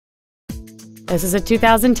This is a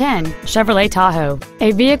 2010 Chevrolet Tahoe,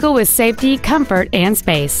 a vehicle with safety, comfort, and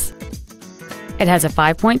space. It has a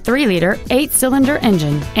 5.3-liter, 8-cylinder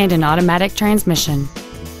engine and an automatic transmission.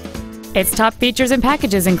 Its top features and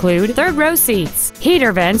packages include third-row seats,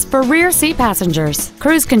 heater vents for rear seat passengers,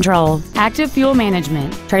 cruise control, active fuel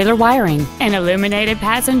management, trailer wiring, an illuminated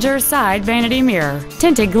passenger side vanity mirror,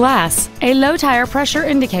 tinted glass, a low tire pressure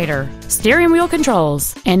indicator, steering wheel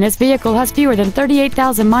controls, and this vehicle has fewer than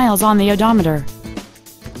 38,000 miles on the odometer.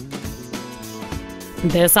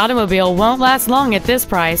 This automobile won't last long at this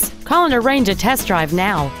price. Call and arrange a test drive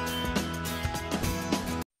now.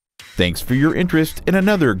 Thanks for your interest in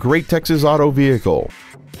another great Texas Auto vehicle.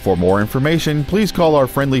 For more information, please call our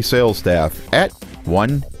friendly sales staff at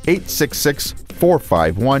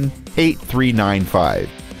 1-866-451-8395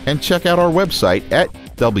 and check out our website at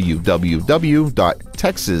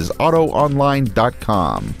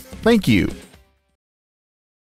www.texasautoonline.com. Thank you.